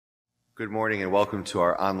Good morning and welcome to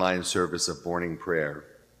our online service of morning prayer.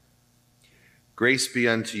 Grace be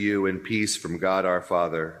unto you and peace from God our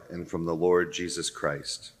Father and from the Lord Jesus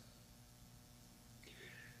Christ.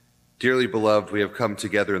 Dearly beloved, we have come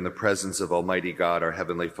together in the presence of Almighty God, our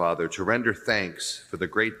Heavenly Father, to render thanks for the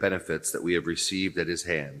great benefits that we have received at his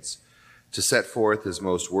hands, to set forth his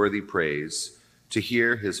most worthy praise, to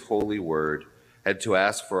hear his holy word, and to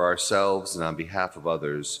ask for ourselves and on behalf of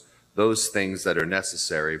others those things that are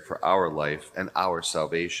necessary for our life and our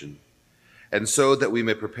salvation. And so that we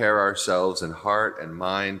may prepare ourselves in heart and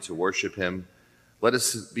mind to worship him, let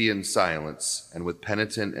us be in silence and with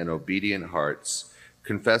penitent and obedient hearts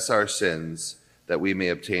confess our sins, that we may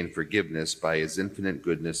obtain forgiveness by his infinite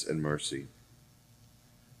goodness and mercy.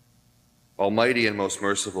 Almighty and most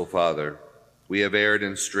merciful Father, we have erred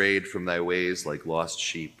and strayed from thy ways like lost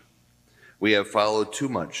sheep. We have followed too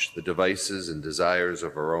much the devices and desires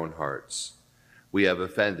of our own hearts. We have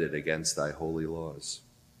offended against thy holy laws.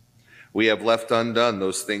 We have left undone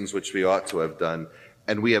those things which we ought to have done,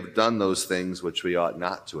 and we have done those things which we ought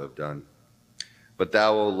not to have done. But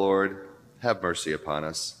thou, O Lord, have mercy upon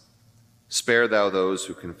us. Spare thou those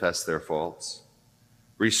who confess their faults.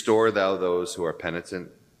 Restore thou those who are penitent,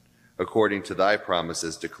 according to thy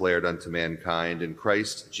promises declared unto mankind in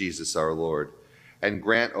Christ Jesus our Lord. And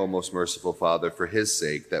grant, O most merciful Father, for his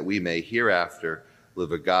sake, that we may hereafter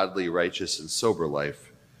live a godly, righteous, and sober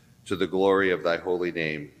life, to the glory of thy holy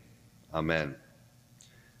name. Amen.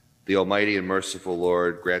 The Almighty and merciful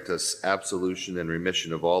Lord grant us absolution and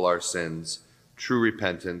remission of all our sins, true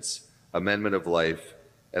repentance, amendment of life,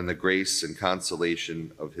 and the grace and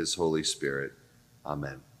consolation of his Holy Spirit.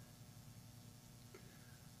 Amen.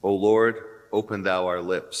 O Lord, open thou our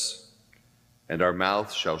lips, and our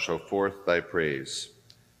mouth shall show forth thy praise.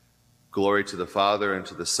 Glory to the Father, and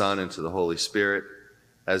to the Son, and to the Holy Spirit,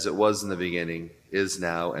 as it was in the beginning, is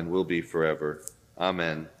now, and will be forever.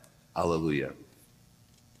 Amen. Alleluia.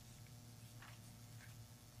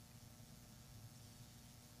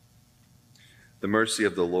 The mercy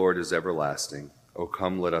of the Lord is everlasting. O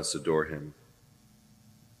come, let us adore him.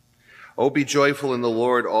 O be joyful in the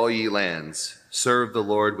Lord, all ye lands. Serve the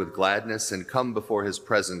Lord with gladness, and come before his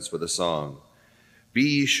presence with a song. Be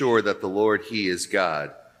ye sure that the Lord, he is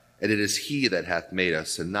God, and it is he that hath made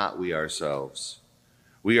us, and not we ourselves.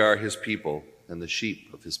 We are his people, and the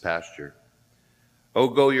sheep of his pasture. O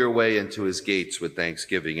go your way into his gates with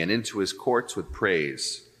thanksgiving, and into his courts with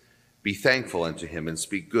praise. Be thankful unto him, and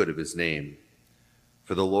speak good of his name.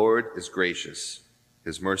 For the Lord is gracious,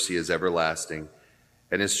 his mercy is everlasting,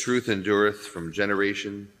 and his truth endureth from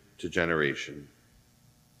generation to generation.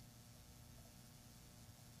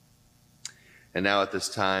 And now at this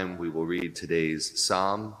time, we will read today's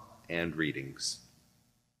psalm and readings.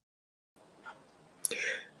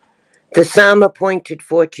 The psalm appointed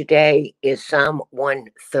for today is Psalm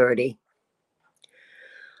 130.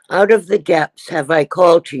 Out of the depths have I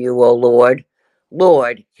called to you, O Lord.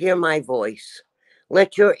 Lord, hear my voice.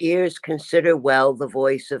 Let your ears consider well the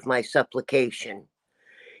voice of my supplication.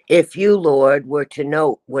 If you, Lord, were to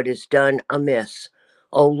note what is done amiss,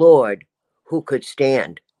 O Lord, who could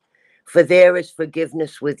stand? For there is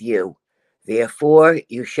forgiveness with you, therefore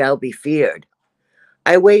you shall be feared.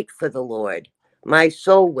 I wait for the Lord, my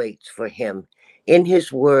soul waits for him. In his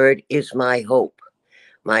word is my hope.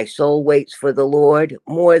 My soul waits for the Lord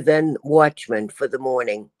more than watchmen for the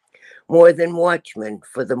morning, more than watchmen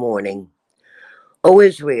for the morning. O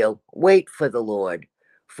Israel, wait for the Lord,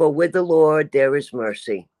 for with the Lord there is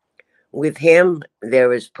mercy. With him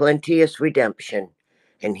there is plenteous redemption,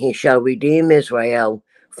 and he shall redeem Israel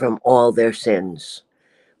from all their sins.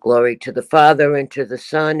 Glory to the Father, and to the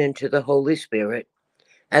Son, and to the Holy Spirit,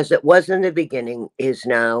 as it was in the beginning, is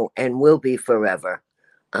now, and will be forever.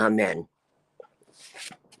 Amen.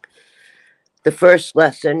 The first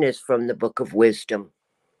lesson is from the Book of Wisdom.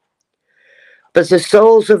 But the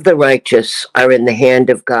souls of the righteous are in the hand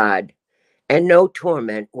of God, and no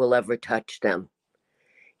torment will ever touch them.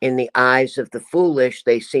 In the eyes of the foolish,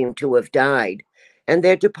 they seem to have died, and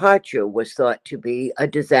their departure was thought to be a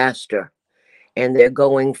disaster, and their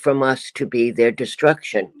going from us to be their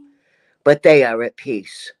destruction. But they are at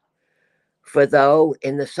peace. For though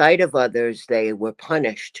in the sight of others they were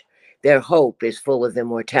punished, their hope is full of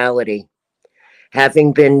immortality.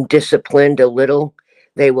 Having been disciplined a little,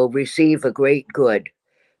 they will receive a great good,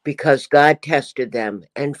 because God tested them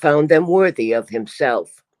and found them worthy of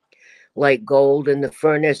himself. Like gold in the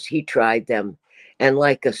furnace, he tried them, and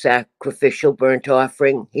like a sacrificial burnt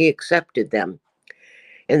offering, he accepted them.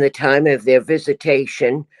 In the time of their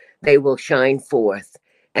visitation, they will shine forth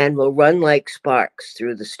and will run like sparks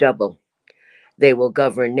through the stubble. They will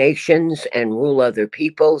govern nations and rule other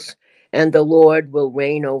peoples, and the Lord will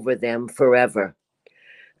reign over them forever.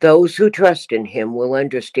 Those who trust in him will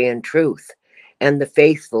understand truth, and the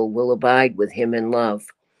faithful will abide with him in love,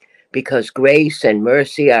 because grace and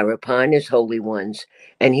mercy are upon his holy ones,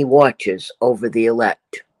 and he watches over the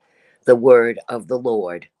elect. The word of the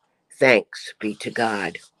Lord. Thanks be to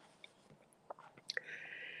God.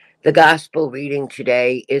 The gospel reading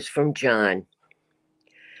today is from John.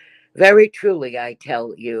 Very truly, I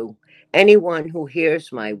tell you, anyone who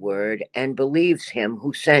hears my word and believes him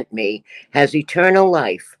who sent me has eternal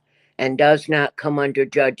life and does not come under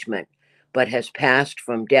judgment, but has passed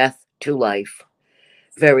from death to life.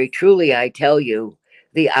 Very truly, I tell you,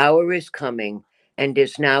 the hour is coming and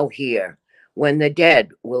is now here when the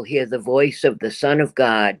dead will hear the voice of the Son of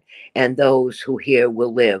God, and those who hear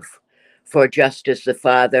will live. For just as the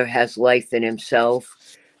Father has life in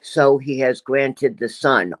himself, so he has granted the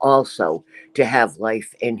Son also to have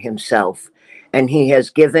life in himself. And he has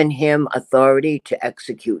given him authority to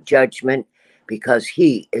execute judgment because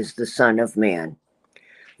he is the Son of Man.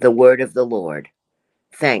 The word of the Lord.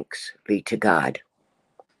 Thanks be to God.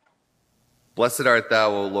 Blessed art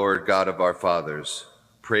thou, O Lord God of our fathers,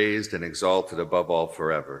 praised and exalted above all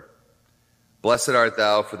forever. Blessed art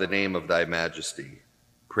thou for the name of thy majesty,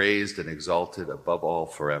 praised and exalted above all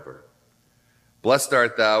forever. Blessed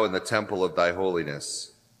art thou in the temple of thy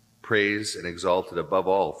holiness, praised and exalted above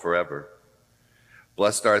all forever.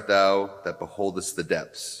 Blessed art thou that beholdest the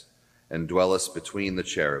depths and dwellest between the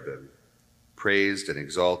cherubim, praised and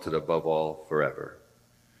exalted above all forever.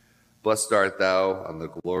 Blessed art thou on the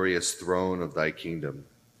glorious throne of thy kingdom,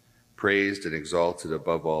 praised and exalted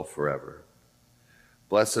above all forever.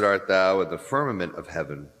 Blessed art thou in the firmament of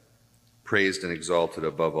heaven, praised and exalted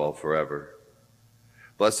above all forever.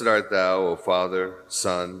 Blessed art thou, O Father,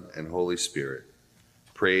 Son, and Holy Spirit,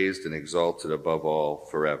 praised and exalted above all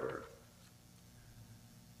forever.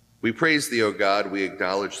 We praise thee, O God, we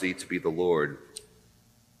acknowledge thee to be the Lord.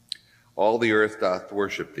 All the earth doth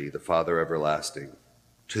worship thee, the Father everlasting.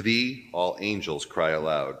 To thee all angels cry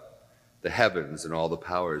aloud, the heavens and all the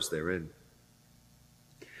powers therein.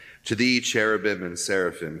 To thee cherubim and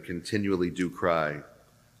seraphim continually do cry,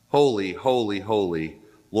 Holy, holy, holy,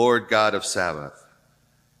 Lord God of Sabaoth.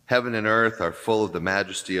 Heaven and earth are full of the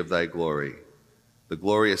majesty of thy glory. The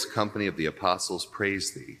glorious company of the apostles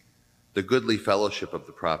praise thee. The goodly fellowship of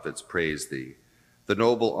the prophets praise thee. The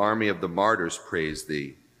noble army of the martyrs praise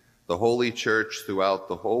thee. The holy church throughout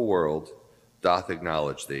the whole world doth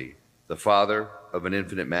acknowledge thee, the Father of an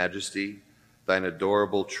infinite majesty, thine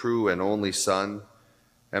adorable, true, and only Son,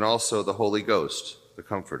 and also the Holy Ghost, the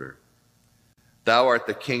Comforter. Thou art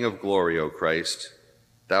the King of glory, O Christ.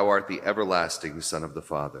 Thou art the everlasting Son of the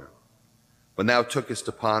Father. When thou tookest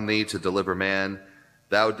upon thee to deliver man,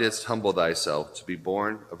 thou didst humble thyself to be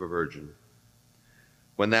born of a virgin.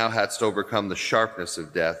 When thou hadst overcome the sharpness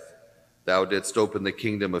of death, thou didst open the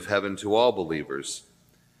kingdom of heaven to all believers.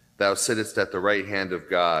 Thou sittest at the right hand of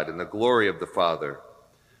God in the glory of the Father.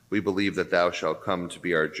 We believe that thou shalt come to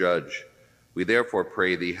be our judge. We therefore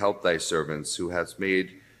pray thee, help thy servants who hast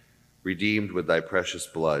made redeemed with thy precious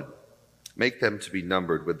blood. Make them to be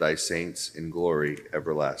numbered with thy saints in glory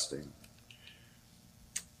everlasting.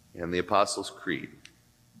 And the Apostles' Creed.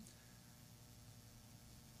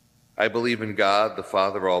 I believe in God, the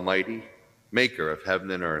Father Almighty, maker of heaven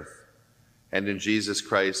and earth, and in Jesus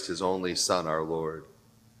Christ, his only Son, our Lord,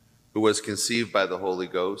 who was conceived by the Holy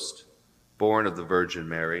Ghost, born of the Virgin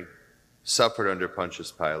Mary, suffered under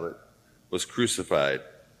Pontius Pilate, was crucified,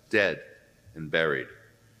 dead, and buried.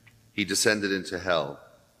 He descended into hell.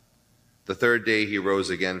 The third day he rose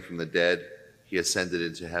again from the dead. He ascended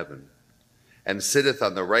into heaven, and sitteth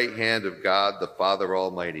on the right hand of God the Father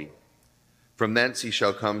Almighty. From thence he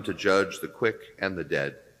shall come to judge the quick and the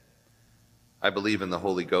dead. I believe in the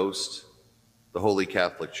Holy Ghost, the Holy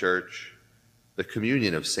Catholic Church, the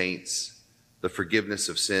communion of saints, the forgiveness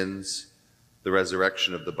of sins, the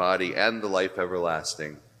resurrection of the body, and the life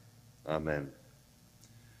everlasting. Amen.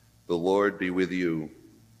 The Lord be with you,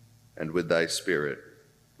 and with thy spirit.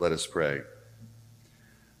 Let us pray.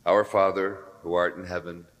 Our Father, who art in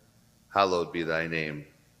heaven, hallowed be thy name.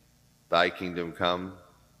 Thy kingdom come,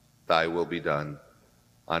 thy will be done,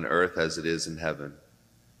 on earth as it is in heaven.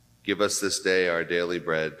 Give us this day our daily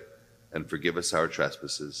bread, and forgive us our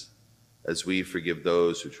trespasses, as we forgive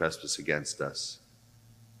those who trespass against us.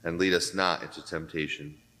 And lead us not into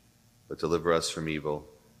temptation, but deliver us from evil.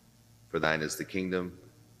 For thine is the kingdom,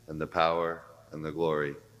 and the power, and the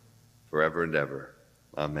glory, forever and ever.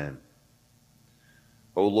 Amen.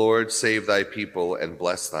 O Lord, save thy people and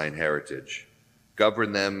bless thine heritage.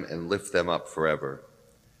 Govern them and lift them up forever.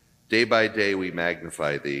 Day by day we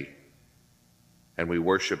magnify thee, and we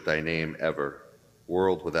worship thy name ever,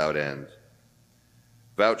 world without end.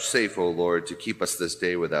 Vouchsafe, O Lord, to keep us this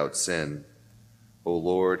day without sin. O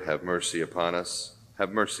Lord, have mercy upon us,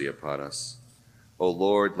 have mercy upon us. O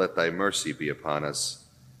Lord, let thy mercy be upon us,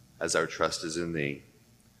 as our trust is in thee.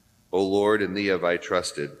 O Lord, in thee have I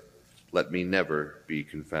trusted, let me never be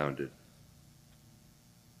confounded.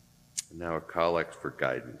 And now a collect for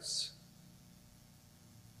guidance.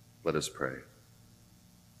 Let us pray.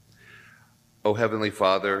 O Heavenly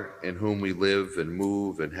Father, in whom we live and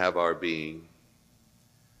move and have our being,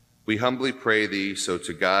 we humbly pray thee so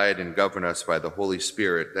to guide and govern us by the Holy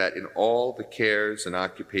Spirit, that in all the cares and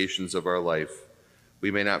occupations of our life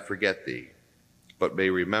we may not forget thee, but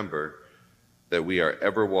may remember that we are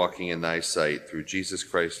ever walking in thy sight, through Jesus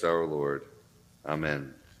Christ our Lord.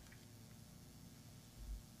 Amen.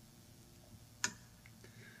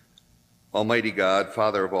 Almighty God,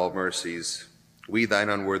 Father of all mercies, we, thine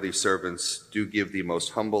unworthy servants, do give thee most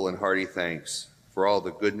humble and hearty thanks for all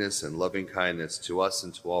the goodness and loving kindness to us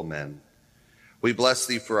and to all men. We bless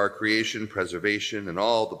thee for our creation, preservation, and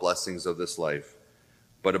all the blessings of this life,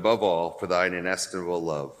 but above all for thine inestimable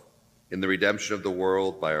love, in the redemption of the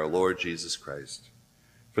world by our Lord Jesus Christ,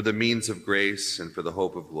 for the means of grace and for the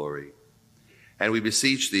hope of glory. And we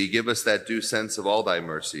beseech thee, give us that due sense of all thy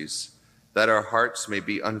mercies, that our hearts may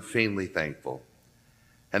be unfeignedly thankful,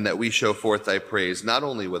 and that we show forth thy praise not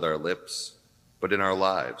only with our lips, but in our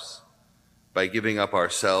lives, by giving up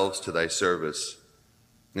ourselves to thy service,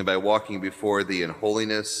 and by walking before thee in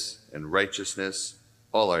holiness and righteousness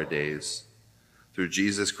all our days, through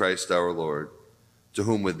Jesus Christ our Lord, to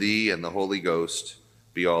whom with thee and the Holy Ghost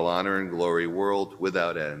be all honor and glory, world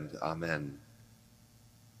without end. Amen.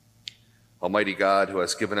 Almighty God, who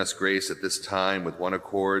hast given us grace at this time with one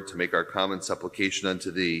accord to make our common supplication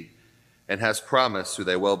unto thee, and hast promised through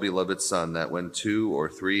thy well-beloved Son that when 2 or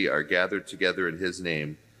 3 are gathered together in his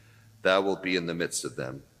name, thou wilt be in the midst of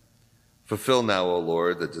them. Fulfill now, O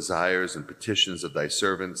Lord, the desires and petitions of thy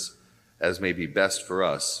servants, as may be best for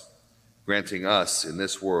us, granting us in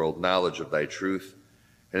this world knowledge of thy truth,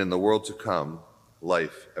 and in the world to come,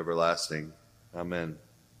 life everlasting. Amen.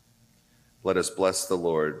 Let us bless the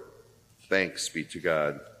Lord. Thanks be to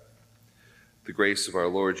God. The grace of our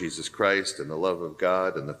Lord Jesus Christ, and the love of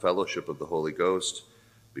God, and the fellowship of the Holy Ghost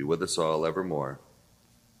be with us all evermore.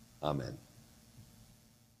 Amen.